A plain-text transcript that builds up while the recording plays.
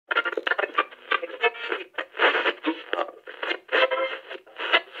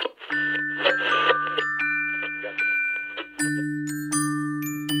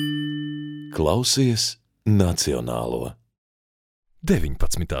Klausies Nacionālo.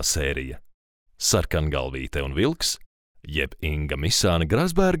 19. sērija. Sarkangalvīte un Vilks, jeb Inga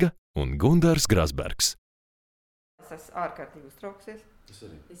Misāne-Grasberga un Gundars Grasbergs. Es esmu ārkārtīgi uztraukusies.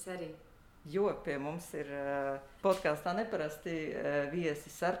 Es arī. Jo pie mums ir podkāstā neparasti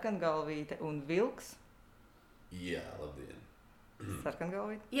viesi Sarkangalvīte un Vilks. Jā, labdien.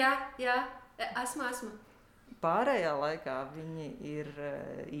 Sarkangalvīte? Jā, esmu. Pārējā laikā viņi ir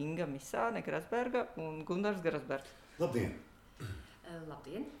Inga Misāne-Grasberga un Gundars Grasbergs. Labdien.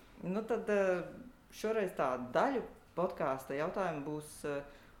 Labdien. Nu tad šoreiz tā daļu podkāsta jautājumu būs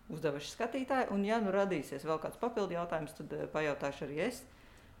uzdevuši skatītāji, un ja nu radīsies vēl kāds papildu jautājums, tad pajautāšu arī es.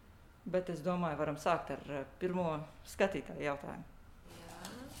 Bet es domāju, varam sākt ar pirmo skatītāju jautājumu.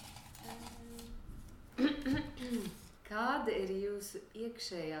 Kāda ir jūsu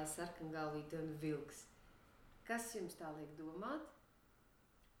iekšējā sarkangalvīte un vilks? Kas jums tā liek domāt?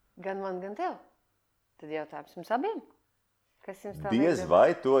 Gan man, gan tev. Tad jautājums mums abiem. Kas jums tā liek Diez domāt?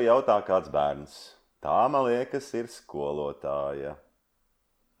 vai to jautā kāds bērns. Tā, man liekas, ir skolotāja.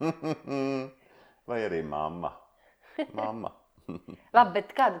 Vai arī mamma. Labi,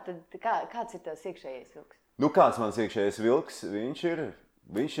 bet kāds ir tavs iekšējais vilks? Nu, kāds mans iekšējais vilks?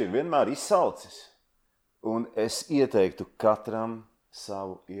 Viņš ir vienmēr izsalcis. Un es ieteiktu katram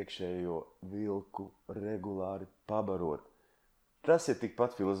savu iekšējo vilku regulāri pabarot. Tas ir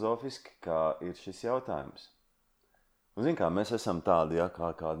tikpat filozofiski, kā ir šis jautājums. Un zin kā, mēs esam tādi,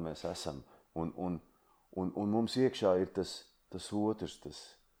 kādi mēs esam. Un mums iekšā ir tas otrs,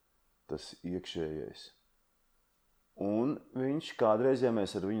 tas iekšējais. Un viņš kādreiz, ja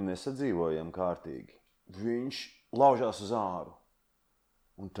mēs ar viņu nesadzīvojam kārtīgi, viņš laužās uz āru.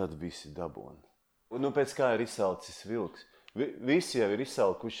 Un tad visi dabona. Un nu pēc kā ir izsalcis vilks? Visi jau ir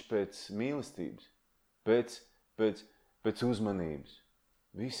izsalkuši pēc mīlestības, pēc uzmanības.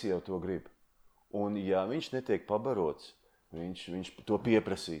 Visi jau to grib. Un ja viņš netiek pabarots, viņš to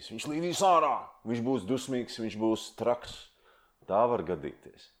pieprasīs. Viņš līdīs ārā, viņš būs dusmīgs, viņš būs traks. Tā var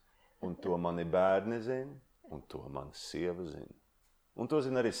gadīties. Un to mani bērni zina, un to mana sieva zina. Un to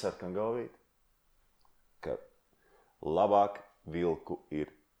zina arī Sarkangalvīte, ka labāk vilku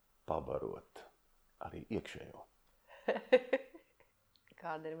ir pabarot arī iekšējo.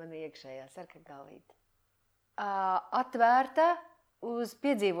 Kāda ir mana iekšējā sarkangalvīte? Atvērta uz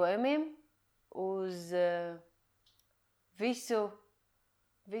piedzīvojumiem, uz visu,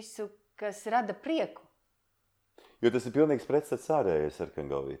 kas rada prieku. Jo tas ir pilnīgs pretstats ārējai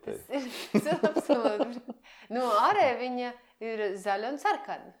sarkangalvītei. Absolūti. Nu, ārēji viņa ir zaļa un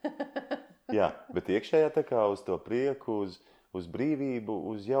sarkana. Jā, bet iekšējā tā kā uz to prieku, uz brīvību,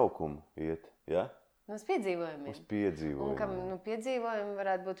 uz jaukumu iet, ja? Uz piedzīvojumiem. Uz piedzīvojumiem. Un kam piedzīvojumi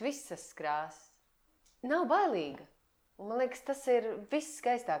varētu būt visas krāsas. Nav bailīga. Un man liekas, tas ir viss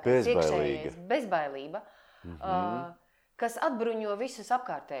skaistākais iekšējais. Bezbailība. Kas atbruņo visus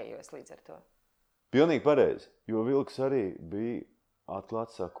apkārtējos līdz ar to. Pilnīgi pareizi, jo vilks arī bija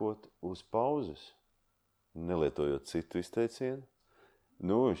atklāt sakot uz pauzes, nelietojot citu izteicienu.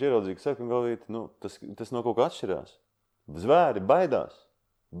 Nu, viņš ieraudzīja, ka sarkangalvīte, tas no kaut kā atšķirās. Zvēri baidās.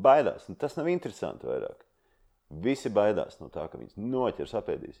 Un tas nav interesanti vairāk. Visi baidās no tā, ka viņas noķers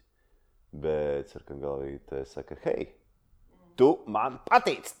apēdīs. Bet sarkangalvīte saka, hei, tu man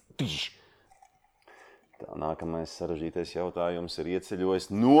patīc. Tā nākamais sarežģītais jautājums ir ieceļojis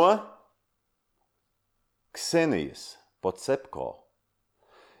no Ksenijas Pocepko.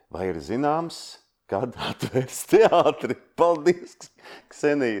 Vai ir zināms, kad atvērs teātri? Paldies,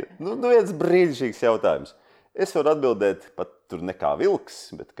 Ksenija. Nu, viens brīnišķīgs jautājums. Es varu atbildēt pat tur ne kā Vilks,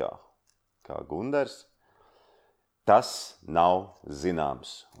 bet kā Gundars. Tas nav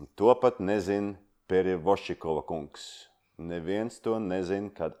zināms. Un to pat nezin Perjevošikova kungs. Neviens to nezin,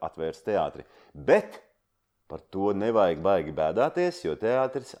 kad atvērs teātri. Bet par to nevajag baigi bēdāties, jo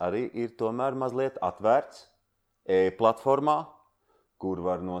teātris arī ir tomēr mazliet atvērts e-platformā, kur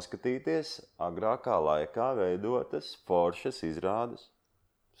var noskatīties agrākā laikā veidotas foršas izrādes.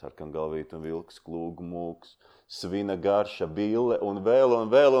 Sarkangalvīte un Vilks, Klūgu mūks, Svina garša, Bille un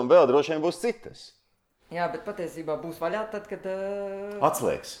vēl, droši vien būs citas. Jā, bet patiesībā būs vaļā tad, kad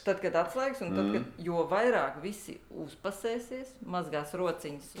atslēgs. Un tad, kad jo vairāk visi uzpasēsies, mazgās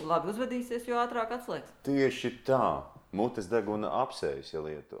rociņas, labi uzvedīsies, jo ātrāk atslēgs. Tieši tā. Mutes deguna apsējas, ja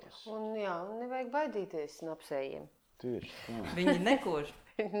lietos. Un nevajag baidīties no apsējiem. Tieši tā. Viņi nekož.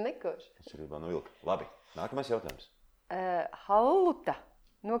 Nekož. Es arī no Vilka. Labi, nākamais jautājums. Halluta.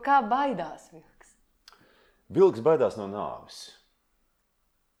 No kā baidās Vilks? Vilks baidās no nāves.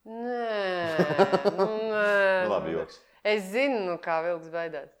 Nē. Labi, joks. Es zinu, no kā Vilks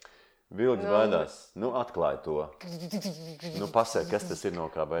baidās. Vilks baidās. Nu, atklāj to. Nu, pasēk, kas tas ir, no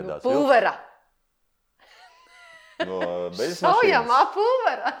kā baidās. Pulvera. no beļas Šaujamā mašīnas.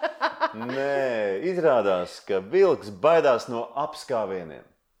 pulvera! Nē, izrādās, ka Vilks baidās no apskāvieniem,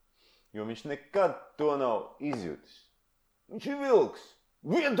 jo viņš nekad to nav izjutis. Viņš ir Vilks,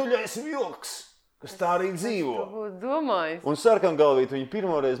 vientuļais Vilks, kas tā arī dzīvo. Es to būtu domājis. Un Sarkangalvīte viņu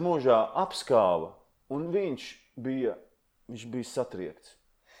pirmoreiz mūžā apskāva, un viņš bija satriekts.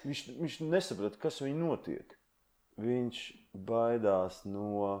 Viņš nesaprata, kas viņu notiek. Viņš baidās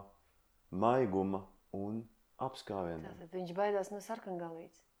no maiguma un apskāvieniem. Tātad viņš baidās no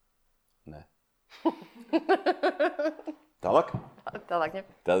Sarkangalvītes. Nē. Tālāk? Tālāk, ja.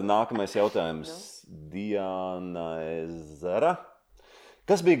 Tad nākamais jautājums. Diana Ezera.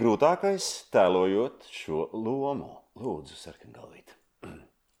 Kas bija grūtākais tēlojot šo lomu? Lūdzu, Sarkangalvīte.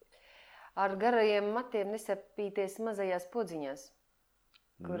 Ar garajiem matiem nesapīties mazajās podziņās,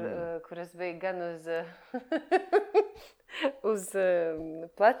 kur es biju gan uz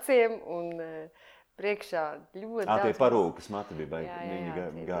pleciem un priekšā ļoti daudz. Tie parūkas mati bija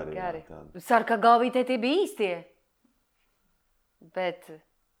baigi gari. Sarkangalvītē tie bija īstie, bet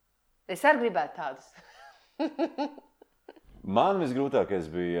es arī gribētu tādus. Man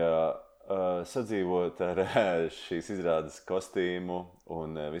visgrūtākais bija sadzīvot ar šīs izrādes kostīmu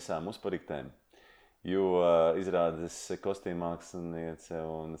un visām uzpariktēm, jo izrādes kostīmmāksliniece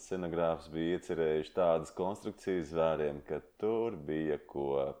un scenogrāfs bija iecerējuši tādas konstrukcijas zvēriem, ka tur bija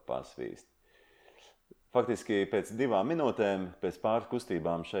ko pasvīst. Faktiski pēc 2 minūtēm, pēc pāris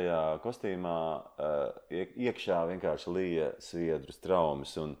kustībām šajā kostīmā iekšā vienkārši lija sviedru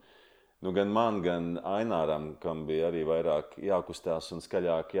traumas. Un gan man, gan Aināram, kam bija arī vairāk jākustās un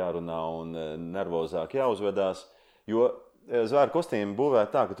skaļāk jārunā un nervozāk jāuzvedās, jo zvēru kostīmi būvē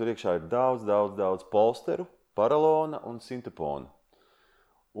tā, ka tur iekšā ir daudz polsteru, paralona un sintepona.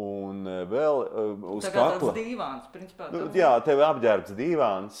 Un vēl uz kakla. Tā kā tāds dīvāns, principā. Jā, tev apģērbts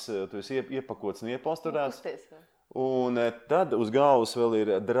dīvāns, tu esi iepakots un iepolsterēts. Un tad uz galvas vēl ir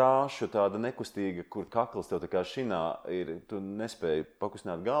drāšu tāda nekustīga, kur kakls tev tā kā šinā ir, tu nespēji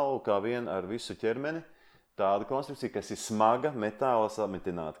pakustināt galvu kā vien ar visu ķermeni. Tāda konstrukcija, kas ir smaga, metāla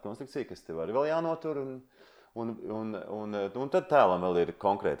samitināta konstrukcija, kas tev arī vēl jānotur. Un tad tēlam vēl ir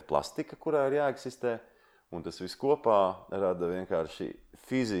konkrēta plastika, kurā ir jāeksistē. Un tas viss kopā rada vienkārši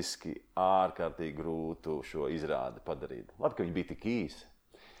fiziski ārkārtīgi grūtu šo izrādi padarīt. Labi, ka viņi bija tik īsi,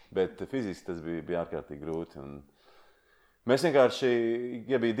 bet fiziski tas bija ārkārtīgi grūti. Un mēs vienkārši,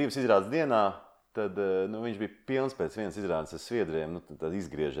 ja bija 2 izrādes dienā, tad viņš bija pilns pēc vienas izrādes ar sviedriem, tad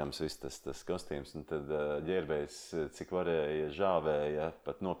izgriežams viss tas kostīms, un tad ģērbējs, cik varēja, žāvēja,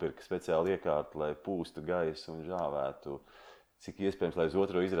 pat nopirka speciāli iekārtu, lai pūstu gaisu un žāvētu, cik iespējams, lai uz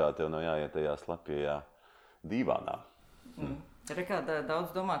otro izrādi tev nav jāiet tajā slapjajā dīvānā. Rekādā daudz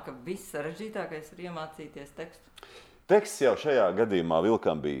domā, ka viss sarežģītākais ir iemācīties tekstu. Teksts jau šajā gadījumā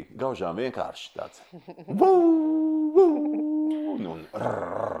Vilkam bija gaužām vienkārši tāds.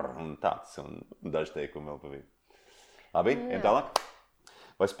 Un tāds, un daži teikumi vēl pa vidu. Labi, ejam tālāk.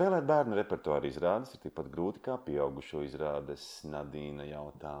 Vai spēlēt bērnu repertuāru izrādes ir tikpat grūti kā pieaugušo izrādes? Nadīna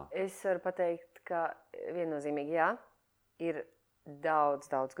jautā. Es varu pateikt, ka viennozīmīgi jā, ir daudz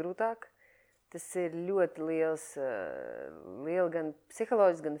grūtāk. Tas ir ļoti liela gan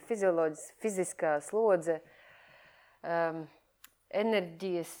psiholoģiska, gan fizioloģiska, fiziskā slodze,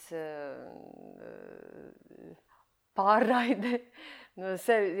 enerģijas pārraide no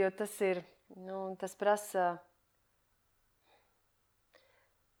sevi, jo tas ir, tas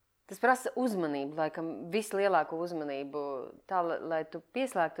prasa uzmanību, laikam vislielāko uzmanību, tā, lai tu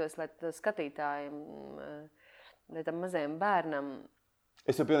pieslēgtos, lai skatītājiem, lai tam mazajam bērnam.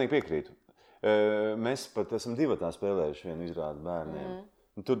 Es tev pilnīgi piekrītu. Mēs pat esam 2 spēlējuši vienu izrādi bērniem.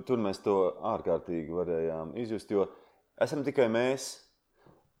 Tur mēs to ārkārtīgi varējām izjust, jo esam tikai mēs,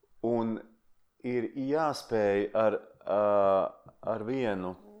 un ir jāspēj ar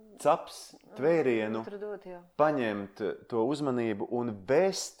vienu caps, tvērienu paņemt to uzmanību un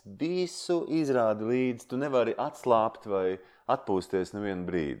vest visu izrādi līdzi. Tu nevari atslāpt vai atpūsties nevienu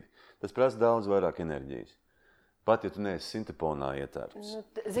brīdi. Tas prasa daudz vairāk enerģijas. Pat, ja tu neesi sinteponā ietērps.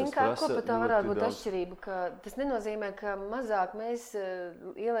 Zini, kā pat tā varētu būt atšķirība, ka tas nenozīmē, ka mazāk mēs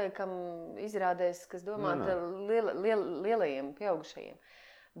ieliekam izrādēs, kas domāta lielajiem pieaugušajiem.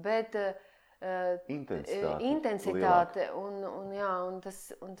 Bet intensitāte un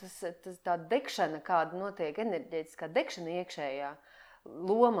tā degšana, kāda notiek enerģētiskā degšana iekšējā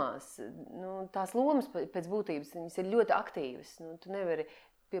lomās, tās lomas pēc būtības, viņas ir ļoti aktīvas. Tu nevari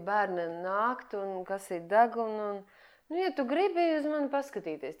pie bērna nākt un kas ir deg un ja tu gribi uz mani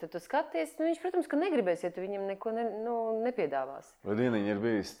paskatīties, tad tu skaties, viņš, protams, ka negribēs, ja tu viņam neko nepiedāvās. Vai dieniņi ir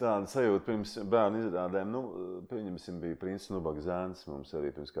bijis tāda sajūta pirms bērnu izrādēm, pieņemsim, bija Princis un Ubaga zēns mums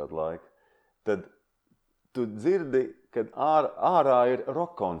arī pirms kādu laiku, tad tu dzirdi, kad ārā ir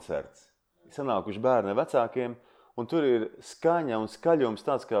rock koncerts. Sanākuši bērni vecākiem, un tur ir skaņa un skaļums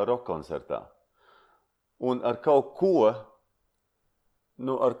tāds kā rock koncertā. Un ar kaut ko,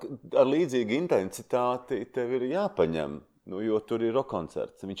 ar līdzīgu intensitāti tev ir jāpaņem, jo tur ir rock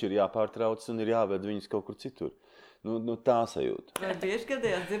koncerts. Viņš ir jāpārtrauc un ir jāved viņus kaut kur citur. Tā sajūta. Vai bieži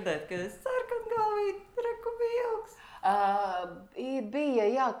gadījās dzirdēt, ka Sarkangalvīte, reku Vilks? Bija,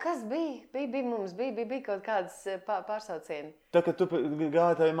 jā, kas bija? Mums bija kaut kādas pārsaucieni. Tā, kad tu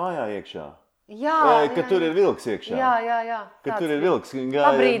gāji tajā mājā iekšā? Jā. Ka tur ir vilks iekšā? Jā. Ka tur ir vilks.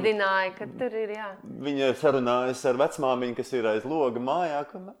 Pabrīdināja, ka tur ir, jā. Viņa sarunājas ar vecmāmiņu, kas ir aiz loga mājā,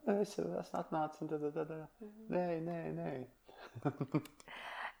 ka es esmu atnācis un tad. Nē.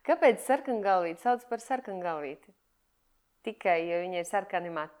 Kāpēc Sarkangalvīte sauc par Sarkangalvīti? Tikai, jo viņa ir sarkani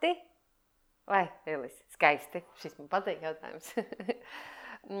mati? Vai, Elis, skaisti. Šis man patīk jautājums.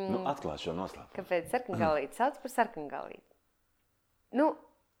 Atklāt šo noslēpumu. Kāpēc Sarkangalvīte sauc par Sarkangalvīti?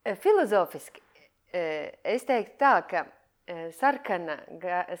 Filozofiski, es teiktu tā, ka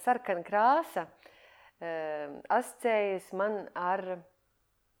sarkana krāsa asociējas man ar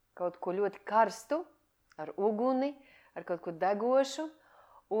kaut ko ļoti karstu, ar uguni, ar kaut ko degošu.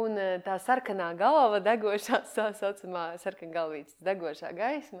 Un tā sarkanā galva, degošā, tā saucamā Sarkangalvītes degošā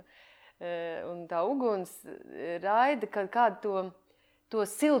gaisma, un tā uguns raida kādu to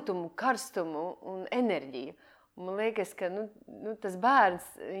siltumu, karstumu un enerģiju. Un man liekas, ka tas bērns,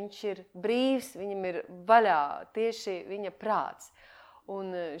 viņš ir brīvs, viņam ir vaļā tieši viņa prāts.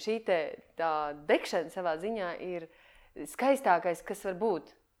 Un šī tā degšana savā ziņā ir skaistākais, kas var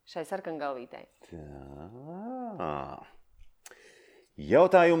būt šai Sarkangalvītei.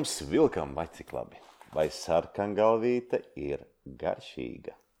 Jautājums Vilkam, vai cik labi? Vai Sarkangalvīte ir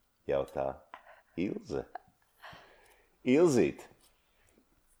garšīga? Jautā Ilze. Ilzīt,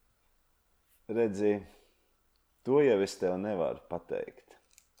 redzi, to jau es tev nevaru pateikt,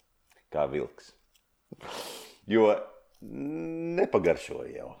 kā vilks. Jo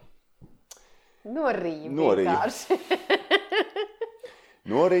nepagaršoju jau. Norīju vienkārši.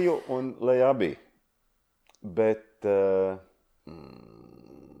 Norīju un lai abi. Bet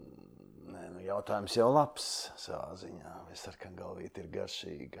jautājums jau labs savā ziņā, vai Sarkangalvīte ir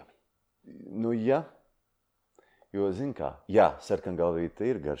garšīga. Ja. Jo, zin kā, jā, Sarkangalvīte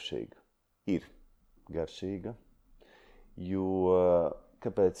ir garšīga. Ir garšīga. Jo,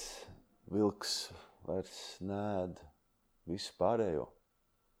 kāpēc vilks vairs nēd visu pārējo?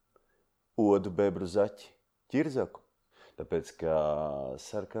 Odu, bebru, zaķi, ķirzaku. Tāpēc, ka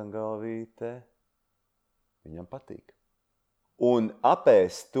Sarkangalvīte viņam patīk. Un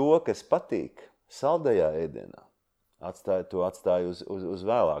apēst to, kas patīk saldajā ēdienā, atstāju uz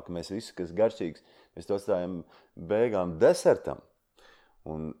vēlāk. Mēs visu, kas garšīgs, mēs to atstājam beigām desertam.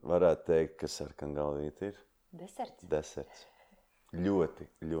 Un varētu teikt, ka Sarkangalvīte ir deserts. Ļoti,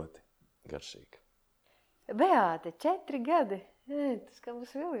 ļoti garšīga. Beāte, 4 gadi. Tas kā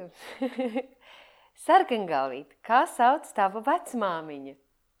būs Viljams. Sarkangalvīte, kā sauc tava vecmāmiņa?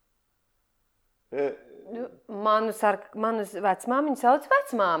 Manu vecmāmiņu sauc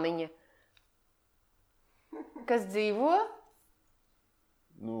vecmāmiņa. Kas dzīvo?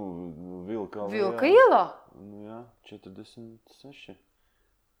 Vilka ielā. Jā, 46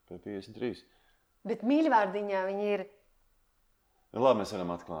 pie 53. Bet mīļvārdiņā viņa ir... Labi, mēs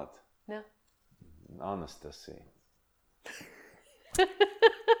varam atklāt. Jā. Anastasija.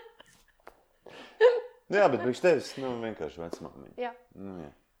 Jā, bet priekš tevis, vienkārši vecmāmiņa. Jā.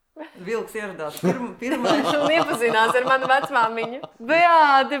 Jā. Vilks ieradās pirmais. Un iepazinās ar manu vecmāmiņu.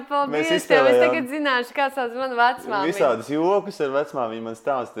 Beāte, paldies tev. Es tagad zināšu, kā sauc manu vecmāmiņu. Visādus jokus ar vecmāmiņu man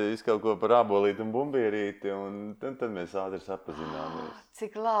stāstīja visu kaut ko par ābolīti un bumbierīti, un tad mēs ātri sapazināmies.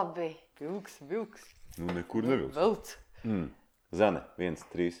 Cik labi. Vilks. Nekur nevilks. Velts. Zane, 1,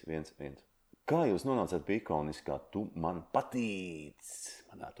 3, 1, 1. Kā jūs nonācāt pie ikoniskā tu man patīc?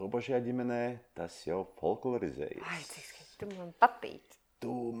 Manā topošajā ģimenē tas jau folklorizējas. Ai, cik tu man patīc.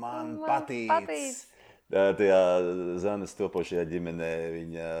 Tu man patīc. Tajā Zanes topošajā ģimenē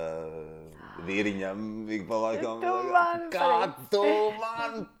viņa vīriņam ik pa laikam. Tu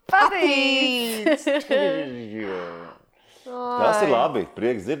man patīc. Tas ir labi,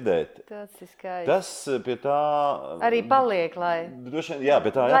 prieks dzirdēt. Tas ir skaisti. Tas pie tā... Arī paliek, lai... Jā,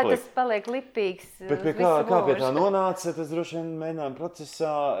 pie tā jāpaliek. Lai tas paliek lipīgs. Bet pie kā pie tā nonāca, tas droši vien mēģinājuma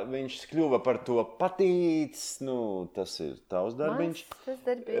procesā, viņš kļuva par to patīc, tas ir tavs darbiņš. Tas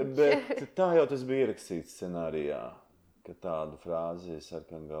darbiņš. Bet tā jau tas bija ierakstīts scenārijā, ka tādu frāzi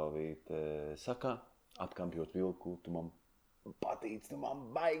Sarkangalvīte saka, apkampjot vilku, tu man patīc, tu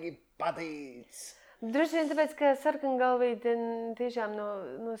man baigi patīc. Droši vien tāpēc, ka Sarkangalvīte tiešām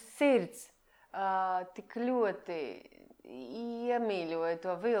no sirds tik ļoti iemīļoja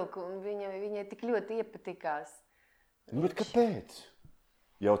to vilku un viņai tik ļoti iepatikās. Nu, bet kāpēc?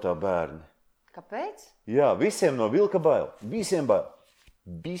 Jautā bērni. Kāpēc? Jā, visiem no vilka bail. Visiem bail.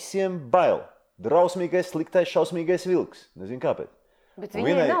 Visiem bail. Drausmīgais, sliktais, šausmīgais vilks. Nezinu kāpēc. Bet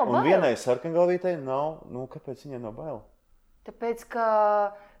viņai nav bail. Un vienai Sarkangalvītei nav. Nu, kāpēc viņai nav bail? Tāpēc, ka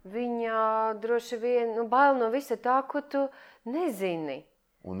viņa droši vien bail no visa tā, ko tu nezini.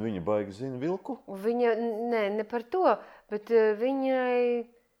 Un viņa baigi zina vilku? Viņa, ne par to, bet viņai,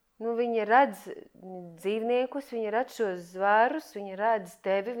 viņa redz dzīvniekus, viņa redz šos zvērus, viņa redz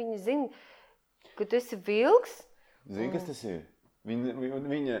tevi, viņa zina, ka tu esi vilks. Zini, kas tas ir?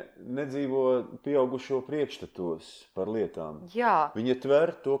 Viņa nedzīvo pieaugušo priekšstatos par lietām. Jā. Viņa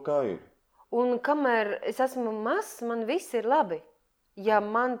tver to, kā ir. Un kamēr es esmu mazs, man viss ir labi. Ja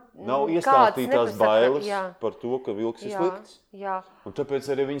man nav iestāstītās bailes par to, ka vilks ir slikts. Jā. Un tāpēc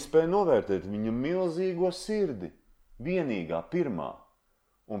arī viņa spēja novērtēt viņa milzīgo sirdi. Vienīgā, pirmā.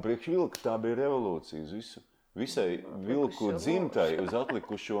 Un priekš vilka tā bija revolūcija uz visu. Visai vilku dzimtai uz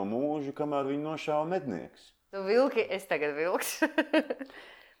atlikušo mūžu, kamēr viņu nošāva mednieks. Tu vilki, es tagad vilks.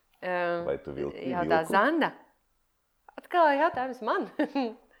 Vai tu vilki vilku? Jautā Zanda. Atkal jautājums man.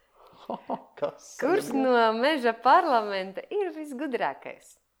 Kurš no meža parlamenta ir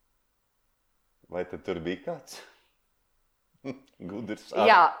visgudrākais? Vai tad tur bija kāds? Gudrs.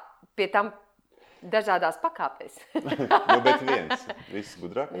 Jā, pie tam dažādās pakāpēs. Bet viens.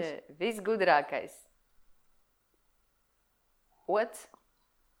 Visgudrākais? Visgudrākais. Ots?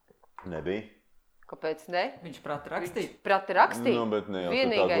 Nebija. Kāpēc ne? Viņš prata rakstīt. Prata rakstīt? Nu, bet ne jau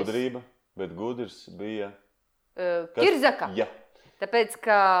tā gudrība. Bet gudrs bija... Kirzaka? Jā. Tāpēc,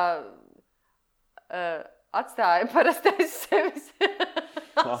 ka atstāja parastais sevis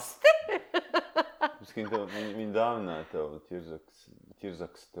asti. Viņi dāvināja tev,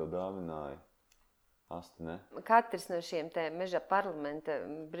 Kirzaks tev dāvināja asti, ne? Katrs no šiem te meža parlamenta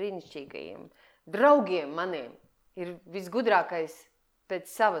brīnišķīgajiem draugiem maniem ir visgudrākais pēc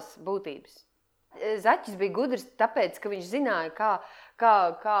savas būtības. Zaķis bija gudrs tāpēc, ka viņš zināja,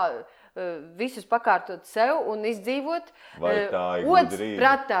 kā visus pakārtot sev un izdzīvot. Vai tā ir Ots gudrība?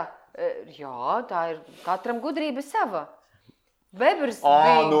 prata, jā, tā ir katram gudrība sava. Bebrs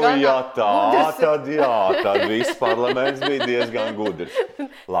bija gana gudrs. Tad viss parlaments bija diezgan gudrs.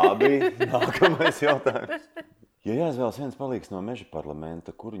 Labi, nākamais jautājums. Ja jāizvēlas viens palīgs no meža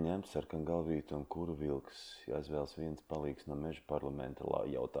parlamenta, kuru ņemt Sarkangalvīte un kuru vilks? Jāizvēlas viens palīgs no meža parlamenta,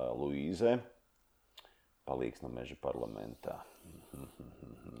 jautāja Luīze. Palīgs no meža parlamentā.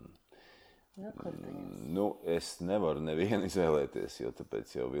 Es nevaru nevienu izvēlēties, jo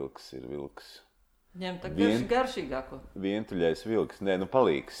tāpēc jau vilks ir vilks. Ņem tā garšīgāko. Vientuļais vilks. Nē,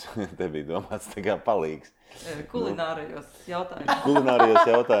 palīgs. Te bija domāts tā kā palīgs. Kulinārajos jautājumos. Kulinārajos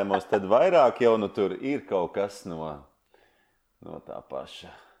jautājumos tad vairāk jau tur ir kaut kas no tā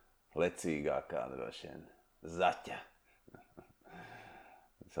paša lecīgākā droši vien. Zaķa.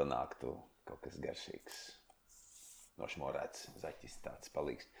 Sanāktu kaut kas garšīgs. Nošmorēts zaķis tāds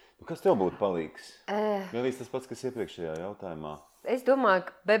palīgs. Kas tev būtu palīgs? Vienlīdz tas pats, kas iepriekšējā jautājumā. Es domāju,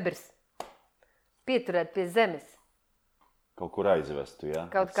 ka bebrs pieturēt pie zemes. Kaut kur aizvestu, jā?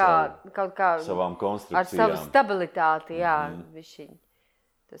 Kaut kā savām konstrukcijām. Ar savu stabilitāti, jā. Višiņ.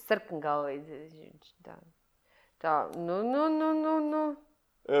 Tas Sarkangalvīte. Tā,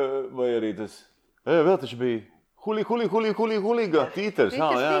 Vai arī tas... Vēl taču bija huliga, tīters.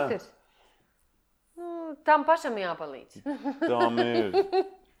 Tīters. Tam pašam jāpalīdz. Tam ir.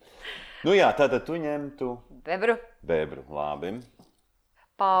 Tātad tu ņemtu... Bebru, labi.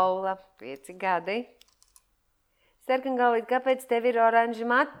 Paula, 5 gadi. Sarkangalvīte, kāpēc tev ir oranži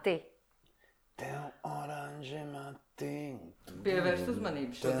mati? Tev oranži mati. Pievērst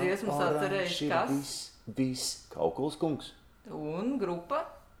uzmanību. Šo dziesmu sacerējis kas? Viss. Kaukuls kungs. Un grupa?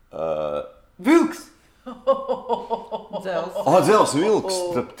 Vilks. Dzels. Dzels, vilks.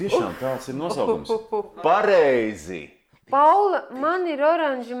 Tiešām tāds ir nosaukums. Pareizi. Paula, man ir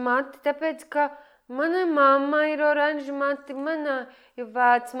oranži mati, tāpēc, ka mana mamma ir oranži mati, mana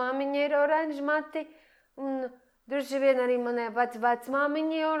vecmāmiņa ir oranži mati, un droši vien arī manai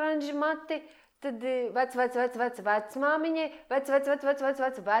vecmāmiņa ir oranži mati, tad vecmāmiņa,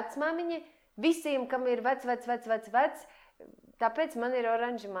 vecmāmiņa, visiem, kam ir vec, tāpēc man ir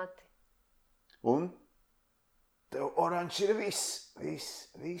oranži mati. Un? Tev oranži ir viss.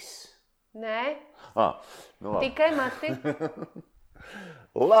 Nē, labi. Tikai mati.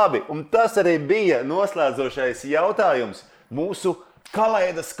 Labi, un tas arī bija noslēdzošais jautājums mūsu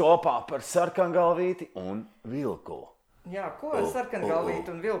kaleidoskopā par Sarkangalvīti un vilku. Jā, ko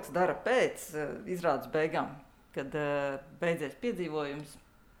Sarkangalvīte un vilks dara pēc izrādes beigām, kad beidzies piedzīvojums?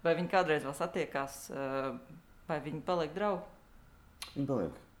 Vai viņi kādreiz vēl satiekās, vai viņi paliek draugi? Viņi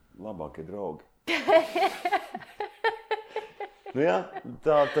paliek labākie draugi. Nu jā,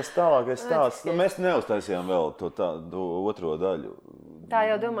 tas tālākais stāsts. Nu, mēs neuztaisījām vēl to otro daļu. Tā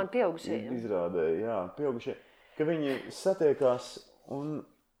jau domāt pieaugušie. Izrādēja, jā, pieaugušie, ka viņi satiekās un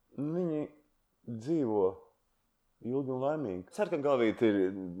viņi dzīvo ilgi un laimīgi. Sarkangalvīte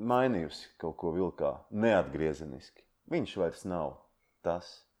ir mainījusi kaut ko Vilkā, neatgriezeniski. Viņš vairs nav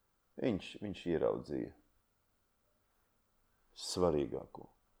tas. Viņš ieraudzīja svarīgāko.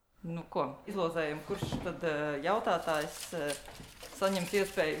 Nu ko, izlozējam, kurš tad jautātājs saņems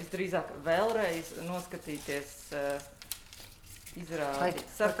iespēju visdrīzāk vēlreiz noskatīties izrādi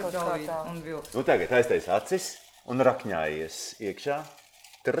Sarkangalvīte un Vilks. Nu tagad aiztais acis un rakņājies iekšā.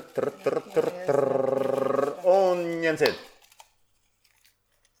 Un ņemsiet.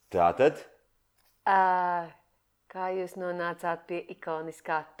 Tātad? Kā jūs nonācāt pie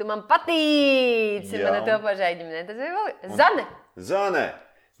ikoniskā? Tu man patīci! Man ar to pašai ģimenē. Tas bija vēl... Zane! Zane!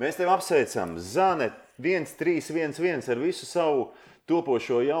 Mēs tevi apsveicam. Zane 1311 ar visu savu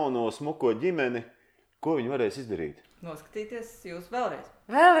topošo jauno smuko ģimeni. Ko viņi varēs izdarīt? Noskatīties jūs vēlreiz.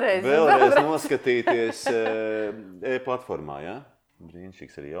 Vēlreiz noskatīties e-platformā, jā?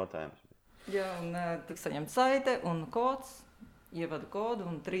 Brīnišķīgs arī jautājums. Jā, un tik saņemt saite un kods, ievada kodu,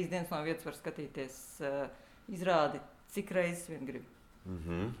 un 3 dienas no vietas var skatīties izrādi, cik reizes vien grib.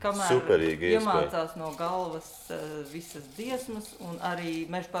 Kamēr superīgi iemācās no galvas visas dziesmas un arī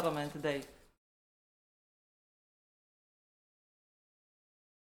Meža parlamenta deju.